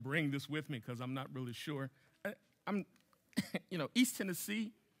bring this with me because I'm not really sure. I'm, East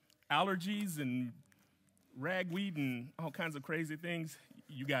Tennessee, allergies and ragweed and all kinds of crazy things.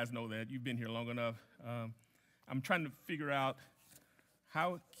 You guys know that. You've been here long enough. I'm trying to figure out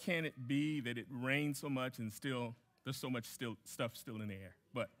how can it be that it rains so much and still there's so much stuff still in the air.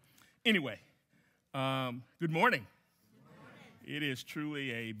 But anyway, good morning. It is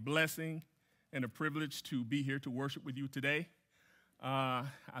truly a blessing and a privilege to be here to worship with you today. I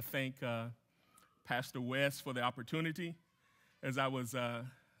thank Pastor West for the opportunity. As I was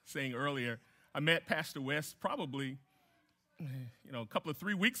saying earlier, I met Pastor West probably, a couple of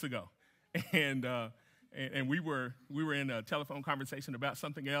 3 weeks ago, and we were in a telephone conversation about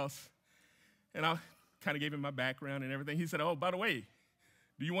something else, and I kind of gave him my background and everything. He said, "Oh, by the way,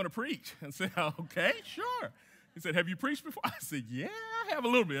 do you want to preach?" I said, "Okay, sure." He said, "Have you preached before?" I said, "Yeah, I have a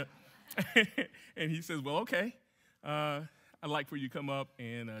little bit." And he says, "Well, okay, I'd like for you to come up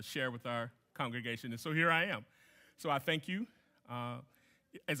and share with our congregation." And so here I am. So I thank you.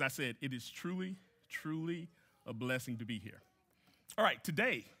 As I said, it is truly, truly a blessing to be here. All right,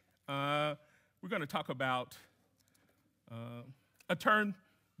 today we're going to talk about a term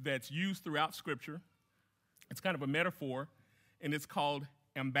that's used throughout Scripture. It's kind of a metaphor, and it's called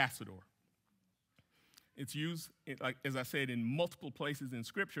ambassador. It's used, like as I said, in multiple places in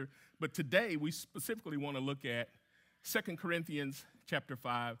Scripture, but today we specifically want to look at 2 Corinthians chapter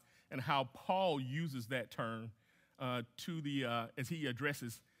 5 and how Paul uses that term as he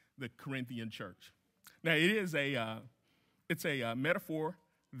addresses the Corinthian church. Now, it's a metaphor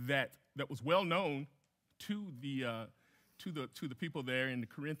that was well known to the people there in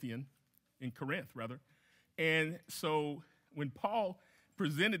Corinth. And so when Paul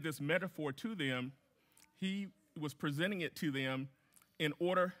presented this metaphor to them, he was presenting it to them in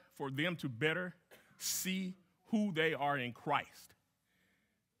order for them to better see who they are in Christ.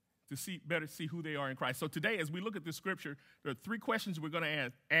 Better see who they are in Christ. So today, as we look at this scripture, there are three questions we're going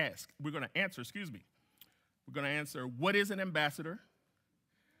to answer. We're going to answer, what is an ambassador?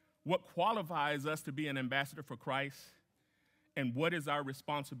 What qualifies us to be an ambassador for Christ? And what is our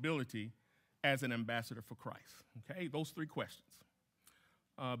responsibility as an ambassador for Christ? Okay, those three questions.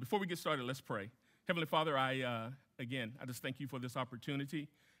 Before we get started, let's pray. Heavenly Father, I just thank you for this opportunity.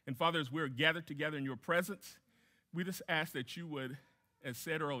 And Father, as we're gathered together in your presence, we just ask that you would, as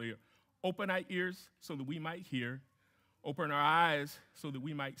said earlier, open our ears so that we might hear, open our eyes so that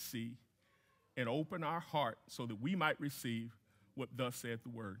we might see, and open our heart so that we might receive what thus saith the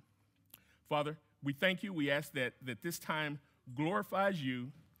word. Father, we thank you. We ask that this time glorifies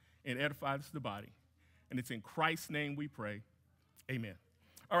you and edifies the body. And it's in Christ's name we pray. Amen.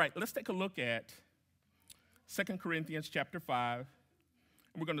 All right, let's take a look at 2 Corinthians chapter 5.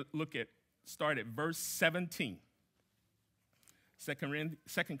 And we're going to start at verse 17. 2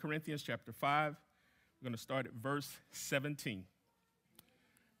 Corinthians chapter 5, we're going to start at verse 17.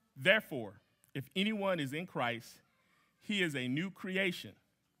 Therefore, if anyone is in Christ, he is a new creation.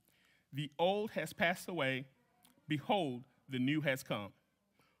 The old has passed away. Behold, the new has come.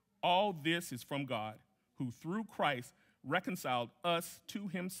 All this is from God, who through Christ reconciled us to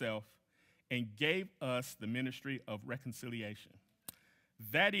himself and gave us the ministry of reconciliation.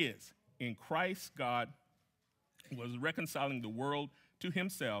 That is, in Christ, God was reconciling the world to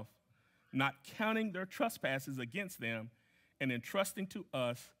himself, not counting their trespasses against them, and entrusting to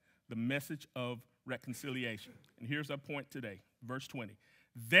us the message of reconciliation. And here's our point today, verse 20.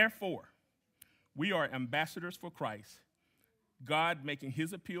 Therefore, we are ambassadors for Christ, God making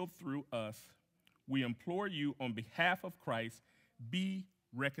his appeal through us. We implore you on behalf of Christ, be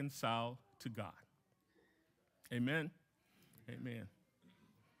reconciled to God. Amen. Amen.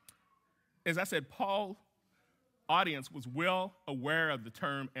 As I said, Paul's audience was well aware of the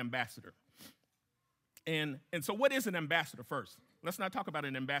term ambassador. And so what is an ambassador first? Let's not talk about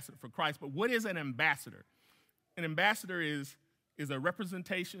an ambassador for Christ, but what is an ambassador? An ambassador is a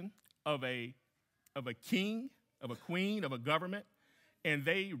representation of a king, of a queen, of a government, and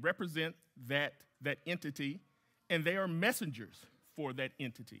they represent that entity, and they are messengers for that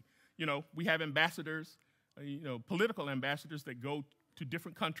entity. We have ambassadors, political ambassadors that go to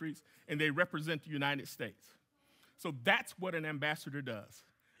different countries, and they represent the United States. So that's what an ambassador does.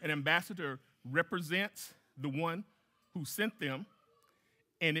 An ambassador represents the one who sent them,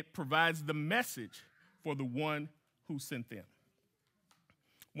 and it provides the message for the one who sent them.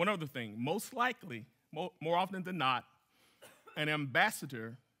 One other thing, most likely, more often than not, an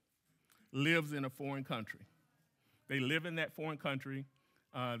ambassador lives in a foreign country. They live in that foreign country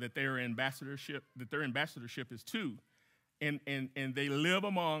that their ambassadorship is to, and they live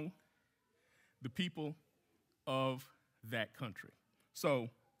among the people of that country. So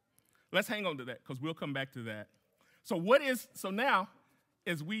let's hang on to that because we'll come back to that. So now,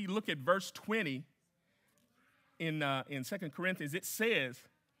 as we look at verse 20 in 2 Corinthians, it says,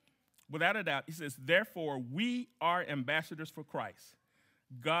 without a doubt, he says, therefore we are ambassadors for Christ,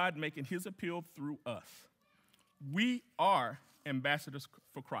 God making his appeal through us. We are ambassadors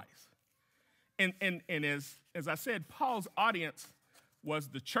for Christ. And as I said, Paul's audience was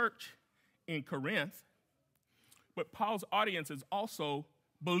the church in Corinth, but Paul's audience is also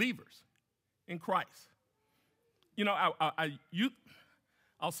believers in Christ. You know,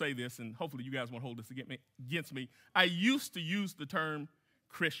 I'll say this, and hopefully you guys won't hold this against me. I used to use the term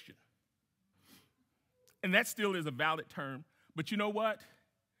Christian, and that still is a valid term. But you know what?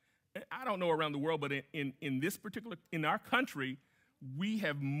 I don't know around the world, but in our country, we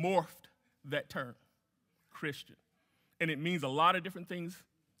have morphed that term, Christian. And it means a lot of different things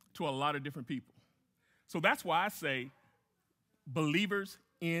to a lot of different people. So that's why I say believers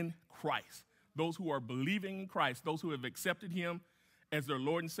in Christ, those who are believing in Christ, those who have accepted him as their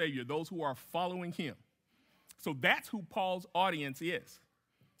Lord and Savior, those who are following him. So that's who Paul's audience is,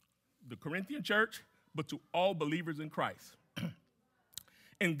 the Corinthian church, but to all believers in Christ.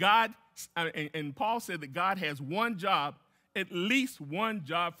 And Paul said that God has one job, at least one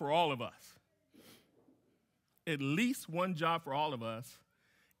job for all of us. At least one job for all of us,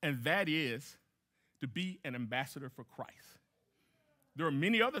 and that is to be an ambassador for Christ. There are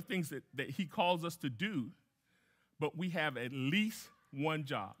many other things that he calls us to do, but we have at least one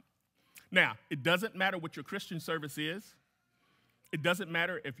job. Now, it doesn't matter what your Christian service is. It doesn't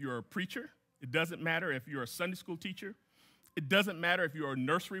matter if you're a preacher. It doesn't matter if you're a Sunday school teacher. It doesn't matter if you're a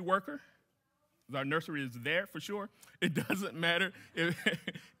nursery worker. Our nursery is there for sure. It doesn't matter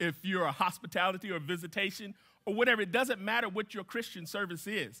if you're a hospitality or visitation or whatever. It doesn't matter what your Christian service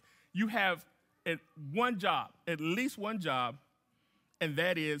is. You have one job, at least one job, and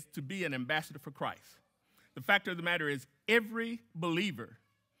that is to be an ambassador for Christ. The fact of the matter is every believer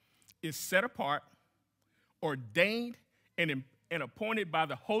is set apart, ordained, and appointed by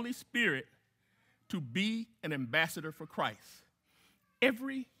the Holy Spirit to be an ambassador for Christ.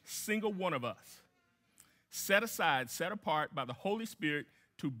 Every single one of us, set aside, set apart by the Holy Spirit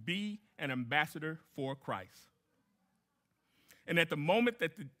to be an ambassador for Christ. And at the moment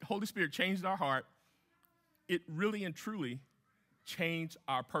that the Holy Spirit changed our heart, it really and truly changed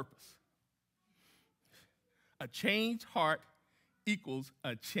our purpose. A changed heart equals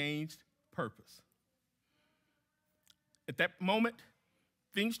a changed purpose. At that moment,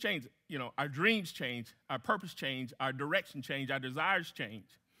 things change. You know, our dreams change, our purpose change, our direction change, our desires change.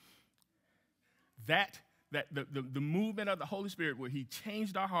 The movement of the Holy Spirit where he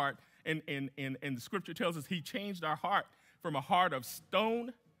changed our heart, and the scripture tells us he changed our heart from a heart of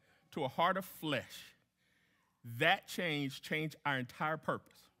stone to a heart of flesh. That change changed our entire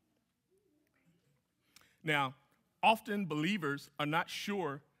purpose. Now, often believers are not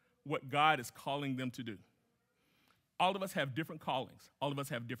sure what God is calling them to do. All of us have different callings. All of us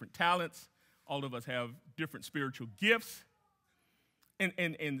have different talents. All of us have different spiritual gifts.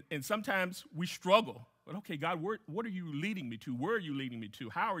 And sometimes we struggle. But okay, God, what are you leading me to? Where are you leading me to?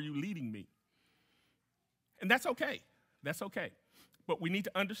 How are you leading me? And that's okay. That's okay. But we need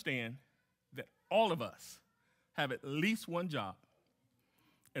to understand that all of us have at least one job.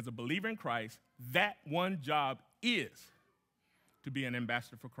 As a believer in Christ, that one job is to be an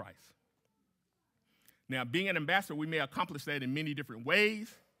ambassador for Christ. Now, being an ambassador, we may accomplish that in many different ways.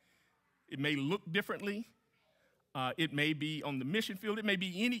 It may look differently. It may be on the mission field. It may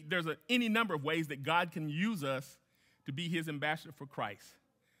be any number of ways that God can use us to be his ambassador for Christ.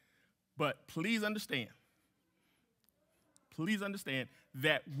 But please understand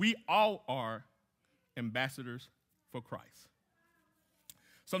that we all are ambassadors for Christ.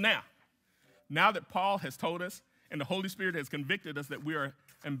 So now that Paul has told us and the Holy Spirit has convicted us that we are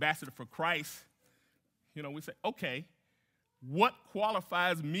ambassador for Christ, you know, we say, okay, what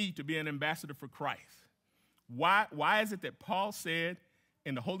qualifies me to be an ambassador for Christ? Why is it that Paul said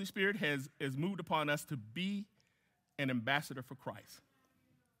and the Holy Spirit has moved upon us to be an ambassador for Christ?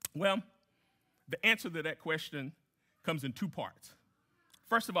 Well, the answer to that question comes in two parts.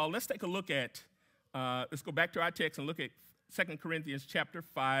 First of all, let's take a look at, let's go back to our text and look at 2 Corinthians chapter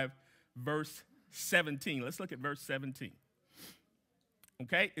 5, verse 17. Let's look at verse 17.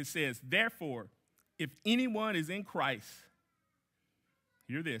 Okay, it says, therefore, if anyone is in Christ,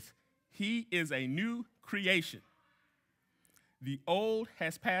 hear this, he is a new creation. The old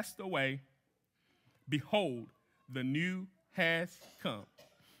has passed away. Behold, the new has come.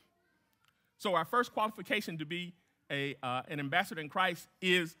 So our first qualification to be an ambassador in Christ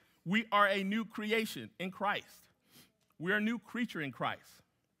is we are a new creation in Christ. We are a new creature in Christ.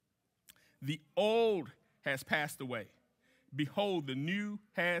 The old has passed away. Behold, the new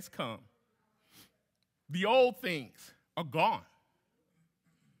has come. The old things are gone.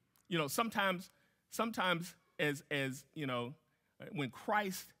 You know, sometimes as you know, when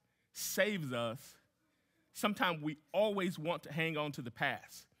Christ saves us, sometimes we always want to hang on to the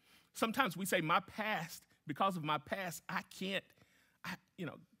past. Sometimes we say, my past, because of my past, I can't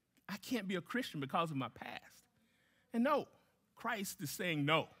be a Christian because of my past. And no, Christ is saying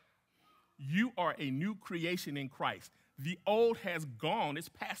no. You are a new creation in Christ. The old has gone, it's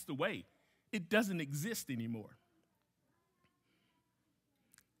passed away. It doesn't exist anymore.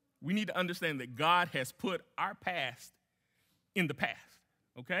 We need to understand that God has put our past in the past,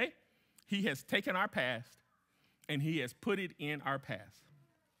 okay? He has taken our past and he has put it in our past.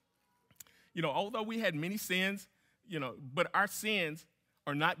 You know, although we had many sins, you know, but our sins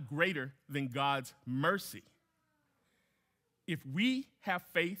are not greater than God's mercy. If we have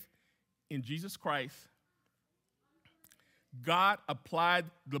faith in Jesus Christ, God applied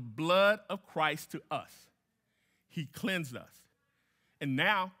the blood of Christ to us. He cleansed us. And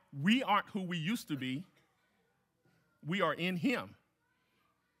now we aren't who we used to be. We are in him.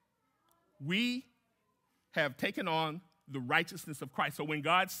 We have taken on the righteousness of Christ. So when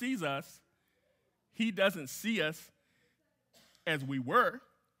God sees us, he doesn't see us as we were.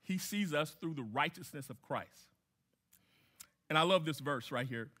 He sees us through the righteousness of Christ. And I love this verse right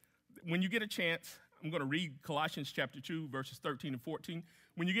here. When you get a chance, I'm going to read Colossians chapter 2, verses 13 and 14.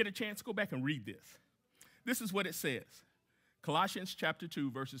 When you get a chance, go back and read this. This is what it says. Colossians chapter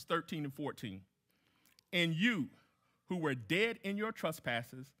 2, verses 13 and 14. And you, who were dead in your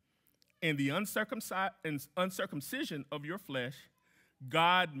trespasses and the uncircumcision of your flesh,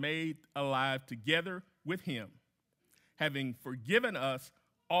 God made alive together with him, having forgiven us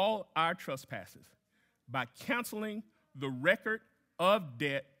all our trespasses by canceling the record of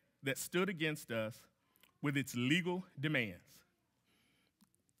debt that stood against us with its legal demands.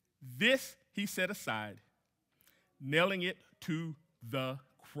 This he set aside, nailing it to the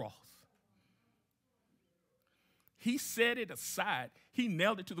cross. He set it aside. He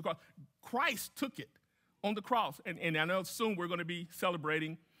nailed it to the cross. Christ took it on the cross. And I know soon we're going to be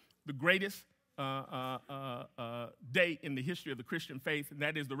celebrating the greatest day in the history of the Christian faith, and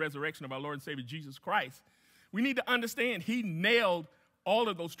that is the resurrection of our Lord and Savior Jesus Christ. We need to understand he nailed all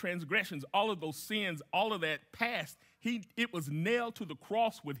of those transgressions, all of those sins, all of that past. It was nailed to the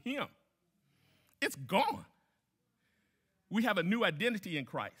cross with him. It's gone. We have a new identity in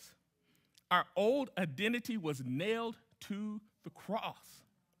Christ. Our old identity was nailed to the cross.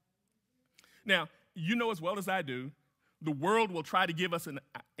 Now, you know as well as I do, the world will try to give us an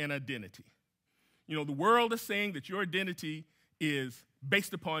identity. You know, the world is saying that your identity is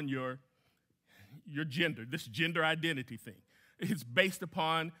based upon your gender, this gender identity thing. It's based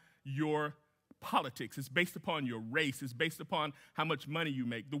upon your politics. It's based upon your race. It's based upon how much money you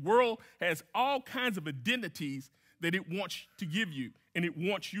make. The world has all kinds of identities that it wants to give you and it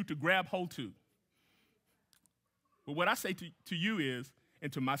wants you to grab hold to. But what I say to you is,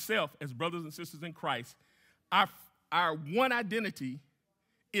 and to myself as brothers and sisters in Christ, our one identity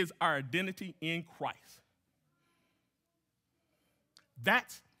is our identity in Christ.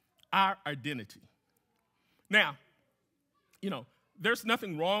 That's our identity. Now, you know, there's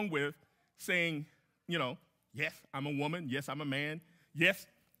nothing wrong with saying, you know, yes, I'm a woman. Yes, I'm a man. Yes,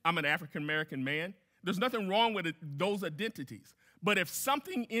 I'm an African-American man. There's nothing wrong with those identities. But if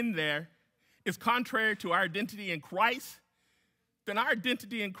something in there is contrary to our identity in Christ, then our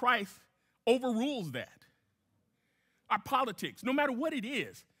identity in Christ overrules that. Our politics, no matter what it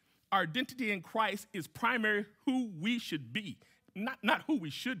is, our identity in Christ is primary who we should be. Not who we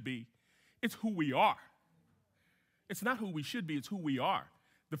should be, it's who we are. It's not who we should be, it's who we are.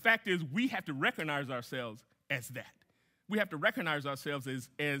 The fact is, we have to recognize ourselves as that. We have to recognize ourselves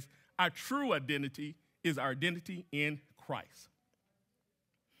as our true identity is our identity in Christ.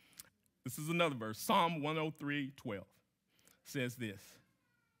 This is another verse. Psalm 103:12 says this.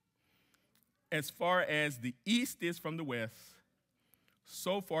 As far as the east is from the west,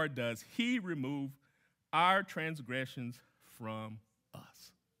 so far does he remove our transgressions from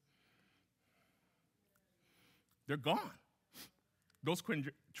us. They're gone. Those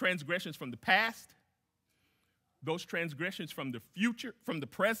transgressions from the past, those transgressions from the future, from the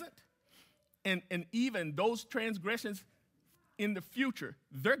present, and even those transgressions in the future,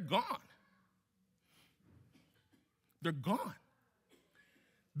 they're gone. They're gone.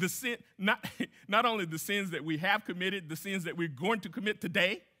 The sin, not only the sins that we have committed, the sins that we're going to commit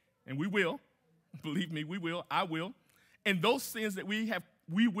today, and we will, believe me, we will, I will, and those sins that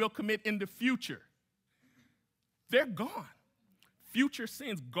we will commit in the future, they're gone. Future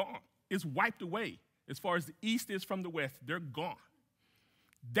sins gone. is wiped away. As far as the east is from the west, they're gone.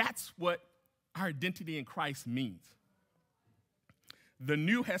 That's what our identity in Christ means. The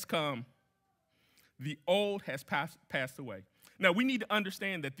new has come. The old has passed away. Now, we need to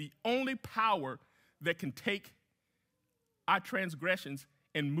understand that the only power that can take our transgressions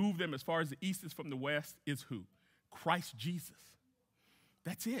and move them as far as the east is from the west is who? Christ Jesus.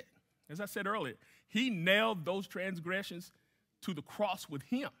 That's it. As I said earlier, he nailed those transgressions to the cross with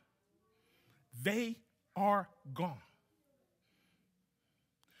him. They are gone.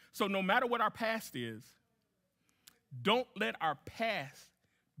 So no matter what our past is, don't let our past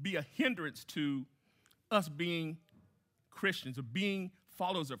be a hindrance to us being Christians or being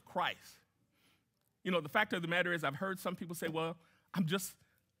followers of Christ. You know, the fact of the matter is I've heard some people say, well, I'm just,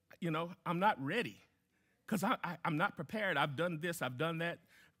 I'm not ready because I'm not prepared. I've done this, I've done that.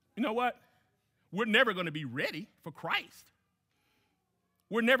 You know what? We're never going to be ready for Christ.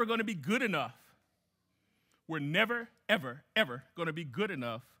 We're never going to be good enough. We're never, ever, ever going to be good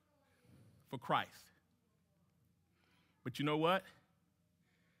enough for Christ. But you know what?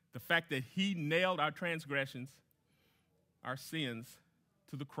 The fact that he nailed our transgressions, our sins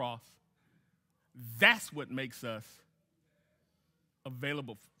to the cross, that's what makes us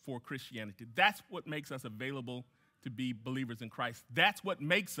available for Christianity. That's what makes us available to be believers in Christ. That's what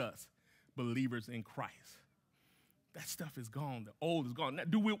makes us believers in Christ. That stuff is gone. The old is gone. Now,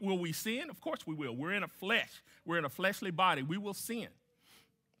 will we sin? Of course we will. We're in a flesh. We're in a fleshly body. We will sin.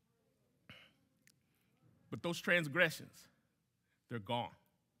 But those transgressions, they're gone.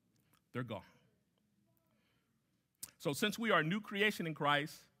 They're gone. So since we are a new creation in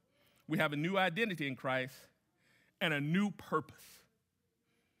Christ, we have a new identity in Christ and a new purpose.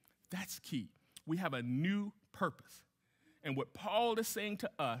 That's key. We have a new purpose. And what Paul is saying to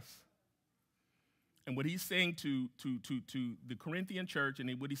us, and what he's saying to the Corinthian church, and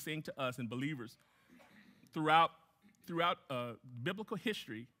what he's saying to us and believers throughout biblical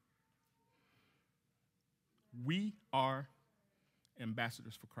history, we are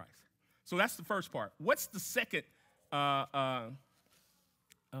ambassadors for Christ. So that's the first part. What's the second answer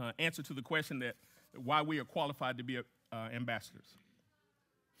to the question that why we are qualified to be ambassadors?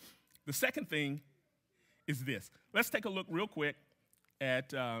 The second thing is this. Let's take a look real quick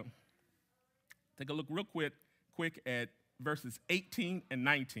at verses 18 and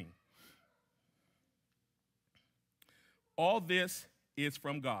 19. All this is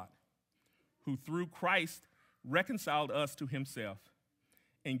from God, who through Christ reconciled us to himself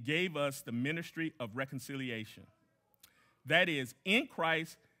and gave us the ministry of reconciliation. That is, in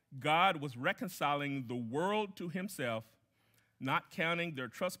Christ, God was reconciling the world to himself, not counting their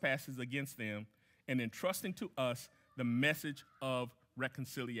trespasses against them, and entrusting to us the message of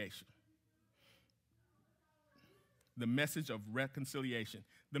reconciliation. The message of reconciliation,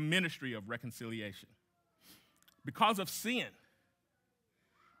 the ministry of reconciliation. Because of sin,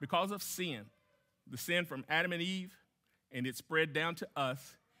 the sin from Adam and Eve, and it spread down to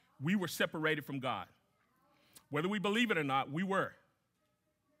us, we were separated from God. Whether we believe it or not, we were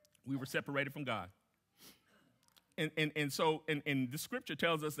separated from God. And so the scripture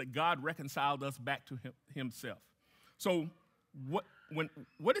tells us that God reconciled us back to himself. So what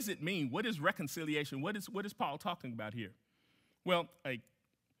does it mean? What is reconciliation? What is Paul talking about here? Well, a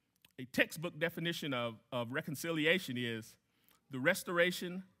textbook definition of reconciliation is the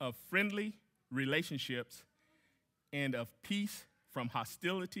restoration of friendly relationships and of peace from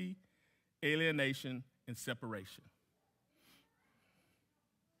hostility, alienation, and separation.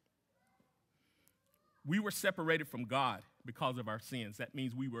 We were separated from God because of our sins. That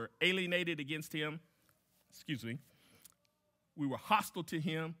means we were alienated against him. We were hostile to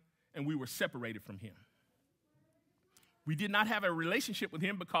him, and we were separated from him. We did not have a relationship with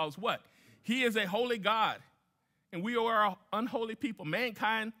him because what? He is a holy God, and we are an unholy people.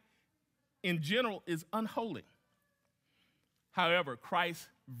 Mankind in general is unholy. However, Christ's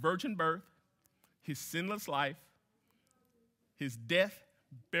virgin birth, his sinless life, his death,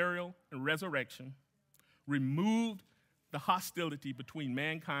 burial, and resurrection removed the hostility between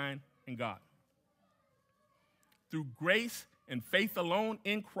mankind and God. Through grace and faith alone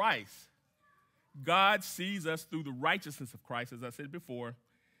in Christ, God sees us through the righteousness of Christ, as I said before,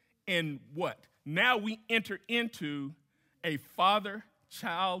 and what? Now we enter into a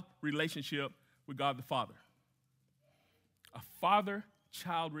father-child relationship with God the Father. A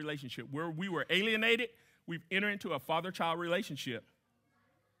father-child relationship. Where we were alienated, we've entered into a father-child relationship.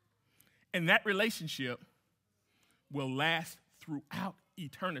 And that relationship will last throughout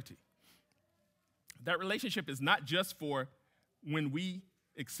eternity. That relationship is not just for when we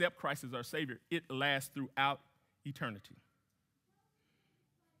accept Christ as our Savior. It lasts throughout eternity.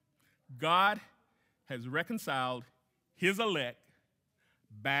 God has reconciled his elect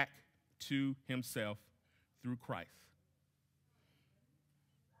back to himself through Christ.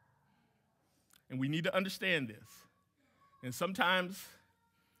 And we need to understand this. And sometimes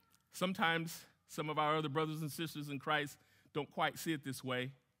some of our other brothers and sisters in Christ don't quite see it this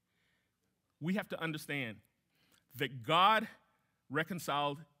way. We have to understand that God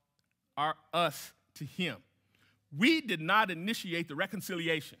reconciled us to him. We did not initiate the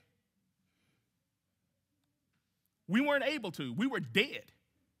reconciliation. We weren't able to. We were dead.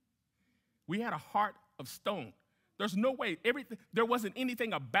 We had a heart of stone. There's no way, there wasn't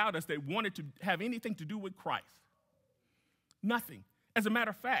anything about us that wanted to have anything to do with Christ. Nothing. As a matter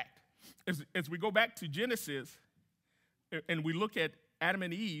of fact, as we go back to Genesis and we look at Adam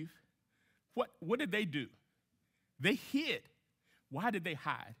and Eve, what did they do? They hid. Why did they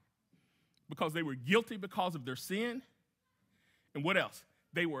hide? Because they were guilty because of their sin. And what else?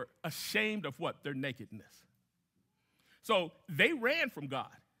 They were ashamed of what? Their nakedness. So they ran from God.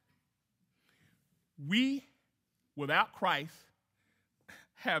 We, without Christ,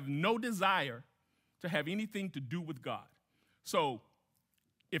 have no desire to have anything to do with God. So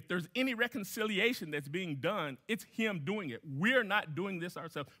if there's any reconciliation that's being done, it's him doing it. We're not doing this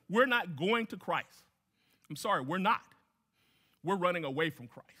ourselves. We're not going to Christ. I'm sorry, we're not. We're running away from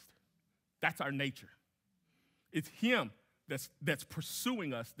Christ. That's our nature. It's him that's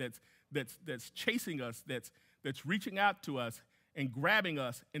pursuing us, that's chasing us, that's reaching out to us and grabbing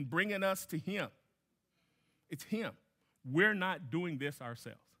us and bringing us to him. It's him. We're not doing this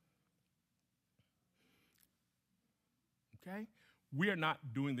ourselves. Okay? We are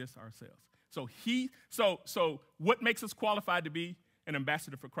not doing this ourselves. So what makes us qualified to be an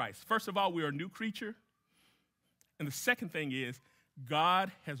ambassador for Christ? First of all, we are a new creature. And the second thing is,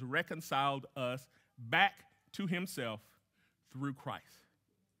 God has reconciled us back to himself through Christ.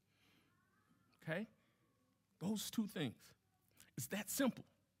 Okay? Those two things. It's that simple.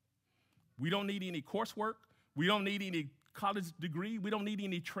 We don't need any coursework. We don't need any college degree. We don't need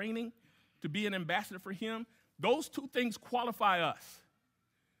any training to be an ambassador for him. Those two things qualify us.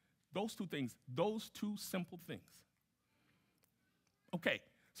 Those two things. Those two simple things. Okay,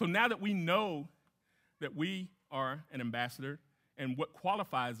 so now that we know that we are an ambassador and what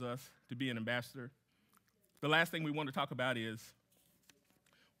qualifies us to be an ambassador, the last thing we want to talk about is,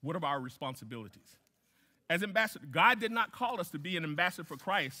 what are our responsibilities? As ambassador, God did not call us to be an ambassador for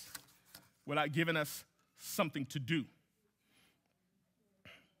Christ without giving us something to do.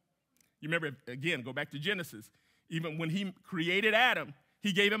 You remember, again, go back to Genesis. Even when he created Adam,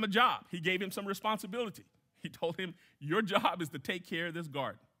 he gave him a job. He gave him some responsibility. He told him, your job is to take care of this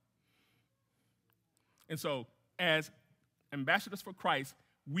garden. And so, as ambassadors for Christ,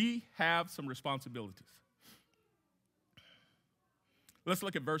 we have some responsibilities. Let's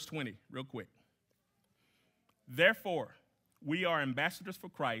look at verse 20 real quick. Therefore, we are ambassadors for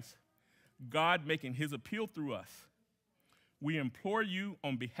Christ, God making his appeal through us. We implore you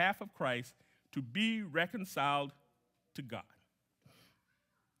on behalf of Christ to be reconciled to God.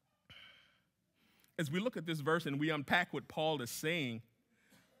 As we look at this verse and we unpack what Paul is saying,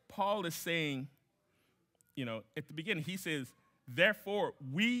 at the beginning, he says, therefore,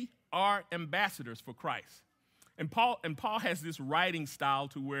 we are ambassadors for Christ. And Paul has this writing style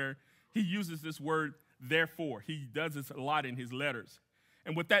to where he uses this word, therefore. He does this a lot in his letters.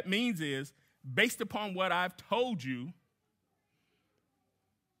 And what that means is, based upon what I've told you,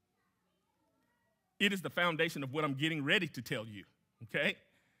 it is the foundation of what I'm getting ready to tell you, okay?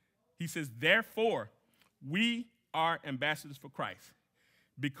 He says, therefore, we are ambassadors for Christ.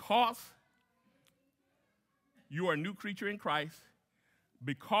 Because you are a new creature in Christ,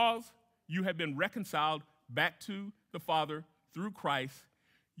 because you have been reconciled back to the Father through Christ,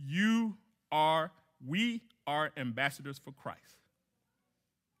 we are ambassadors for Christ.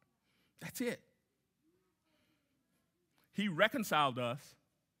 That's it. He reconciled us.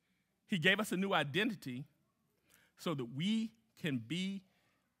 He gave us a new identity so that we can be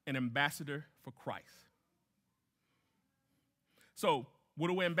an ambassador for Christ. So, what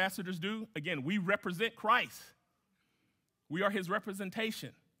do ambassadors do? Again, we represent Christ. We are his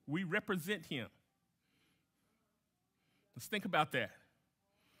representation. We represent him. Let's think about that.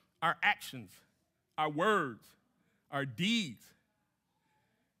 Our actions, our words, our deeds,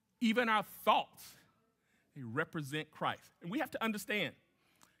 even our thoughts, they represent Christ. And we have to understand,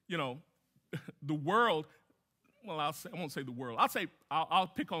 the world, I won't say the world. I'll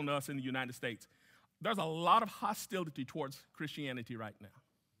pick on us in the United States. There's a lot of hostility towards Christianity right now.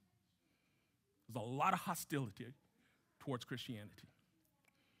 There's a lot of hostility towards Christianity.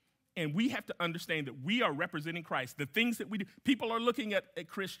 And we have to understand that we are representing Christ. The things that we do, people are looking at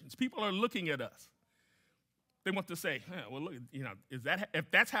Christians. People are looking at us. They want to say, well, look,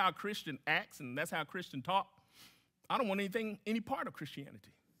 if that's how a Christian acts and that's how a Christian talk, I don't want any part of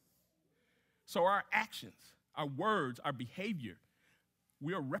Christianity. So our actions, our words, our behavior,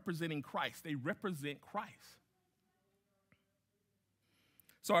 we are representing Christ. They represent Christ.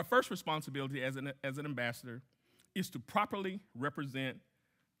 So our first responsibility as an ambassador is to properly represent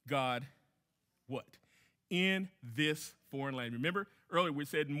God, what? In this foreign land. Remember, earlier we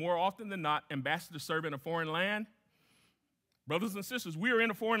said more often than not, ambassadors serve in a foreign land. Brothers and sisters, we are in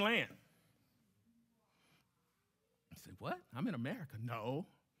a foreign land. You say, what? I'm in America. No,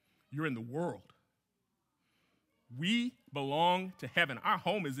 you're in the world. We belong to heaven. Our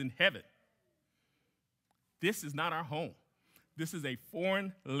home is in heaven. This is not our home. This is a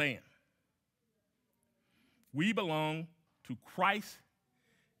foreign land. We belong to Christ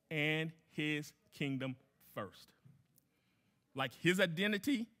and his kingdom first. Like his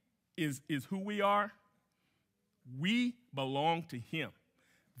identity is who we are, we belong to him.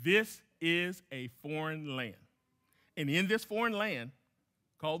 This is a foreign land. And in this foreign land,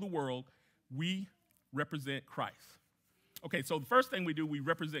 called the world, we represent Christ. Okay, so the first thing we do, we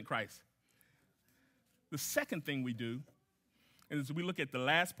represent Christ. The second thing we do, and as we look at the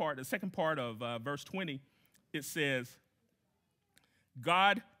last part, the second part of verse 20, it says,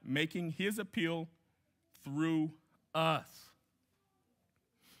 God making his appeal through us.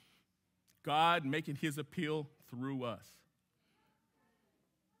 God making his appeal through us.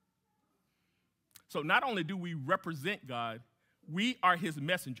 So not only do we represent God, we are his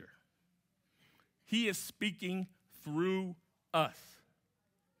messenger. He is speaking through us.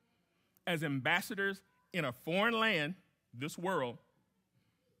 As ambassadors in a foreign land, this world,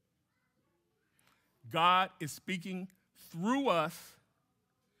 God is speaking through us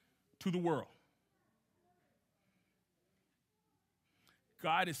to the world.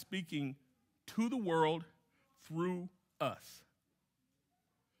 God is speaking to the world through us.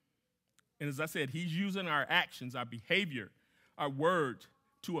 And as I said, he's using our actions, our behavior, our words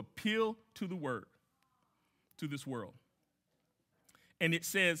to appeal to the word, to this world. And it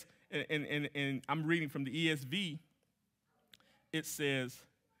says, and I'm reading from the ESV, it says,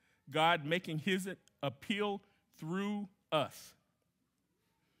 God making his appeal through us.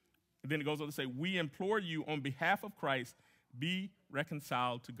 And then it goes on to say, we implore you on behalf of Christ, be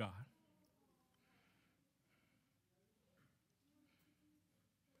reconciled to God.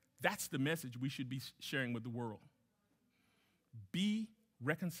 That's the message we should be sharing with the world. Be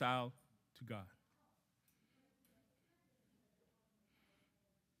reconciled to God.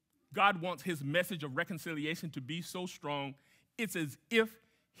 God wants his message of reconciliation to be so strong, it's as if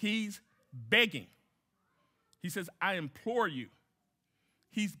he's begging. He says, I implore you.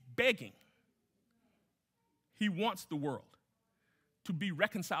 He's begging. He wants the world to be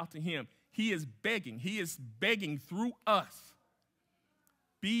reconciled to him. He is begging. He is begging through us.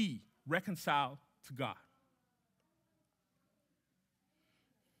 Be reconciled to God.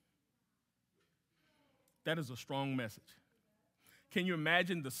 That is a strong message. Can you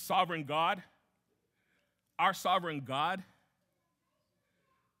imagine the sovereign God, our sovereign God,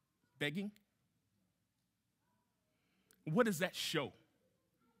 begging? What does that show?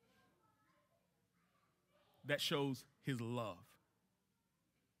 That shows his love.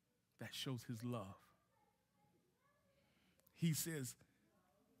 That shows his love. He says,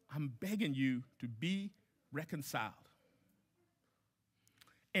 I'm begging you to be reconciled.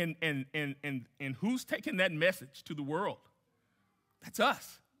 And who's taking that message to the world? That's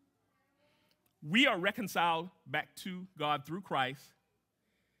us. We are reconciled back to God through Christ,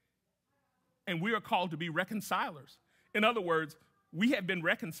 and we are called to be reconcilers. In other words, we have been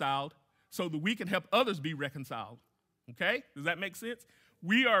reconciled so that we can help others be reconciled. Okay? Does that make sense?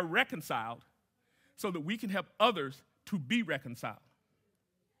 We are reconciled so that we can help others to be reconciled.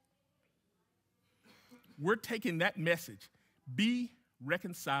 We're taking that message, be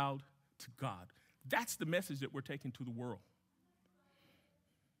reconciled to God. That's the message that we're taking to the world.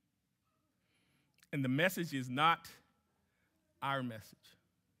 And the message is not our message.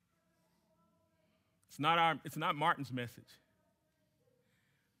 It's not Martin's message.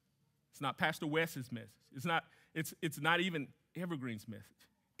 It's not Pastor Wes's message. It's not even Evergreen's message.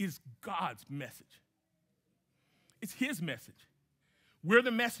 It's God's message. It's his message. We're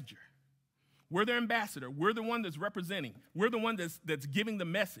the messenger. We're the ambassador. We're the one that's representing. We're the one that's giving the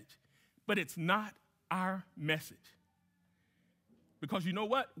message. But it's not our message. Because you know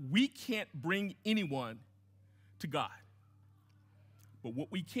what? We can't bring anyone to God. But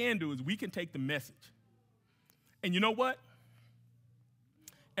what we can do is we can take the message. And you know what?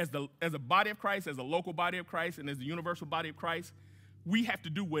 as a body of Christ, as a local body of Christ, and as the universal body of Christ, we have to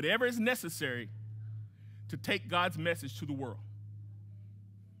do whatever is necessary to take God's message to the world.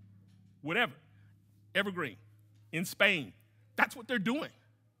 Whatever. Evergreen, in Spain, that's what they're doing.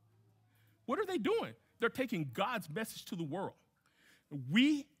 What are they doing? They're taking God's message to the world.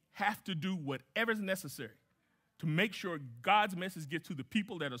 We have to do whatever is necessary to make sure God's message gets to the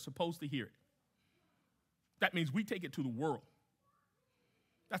people that are supposed to hear it. That means we take it to the world.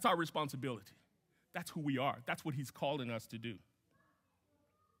 That's our responsibility. That's who we are. That's what he's calling us to do.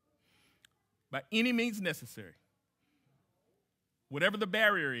 By any means necessary, whatever the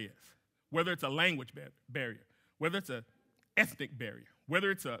barrier is, whether it's a language barrier, whether it's an ethnic barrier,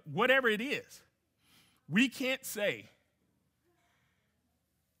 whether it's whatever it is, we can't say,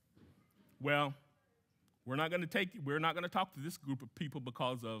 well, we're not going to talk to this group of people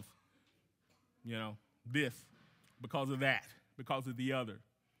because of, this, because of that, because of the other.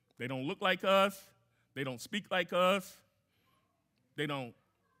 They don't look like us. They don't speak like us. They don't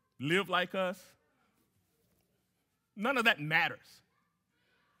live like us. None of that matters.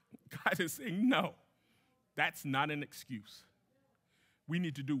 God is saying, no, that's not an excuse. We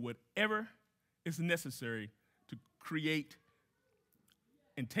need to do whatever is necessary to create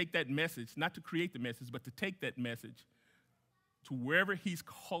and take that message, not to create the message, but to take that message to wherever he's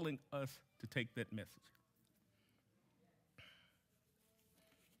calling us to take that message.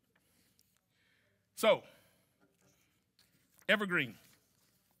 So, Evergreen,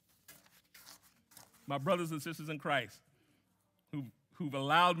 my brothers and sisters in Christ, who've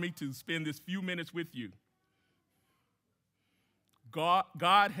allowed me to spend this few minutes with you,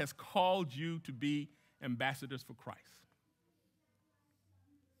 God has called you to be ambassadors for Christ.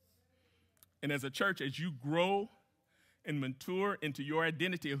 And as a church, as you grow and mature into your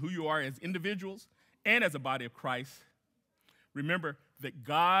identity of who you are as individuals and as a body of Christ, remember that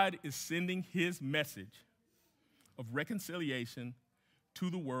God is sending his message of reconciliation to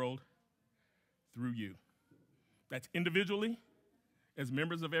the world through you. That's individually as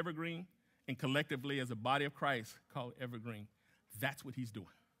members of Evergreen and collectively as a body of Christ called Evergreen. That's what he's doing.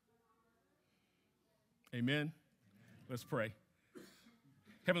 Amen? Let's pray.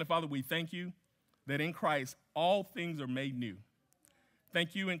 Heavenly Father, we thank you that in Christ all things are made new.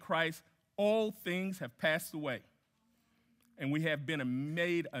 Thank you in Christ all things have passed away, and we have been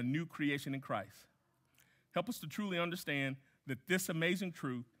made a new creation in Christ. Help us to truly understand that this amazing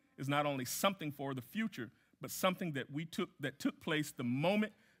truth is not only something for the future, but something that took place the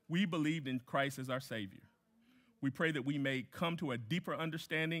moment we believed in Christ as our Savior. We pray that we may come to a deeper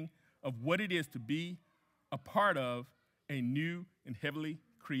understanding of what it is to be a part of a new and heavenly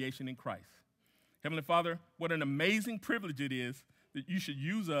creation in Christ. Heavenly Father, what an amazing privilege it is that you should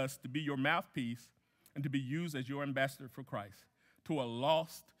use us to be your mouthpiece and to be used as your ambassador for Christ to a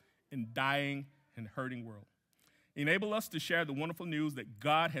lost and dying and hurting world. Enable us to share the wonderful news that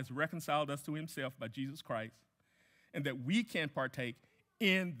God has reconciled us to himself by Jesus Christ, and that we can partake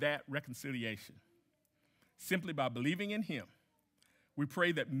in that reconciliation simply by believing in him. We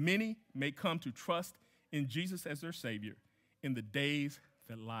pray that many may come to trust in Jesus as their Savior in the days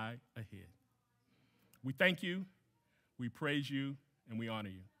that lie ahead. We thank you, we praise you, and we honor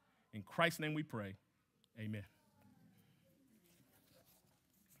you. In Christ's name we pray, amen.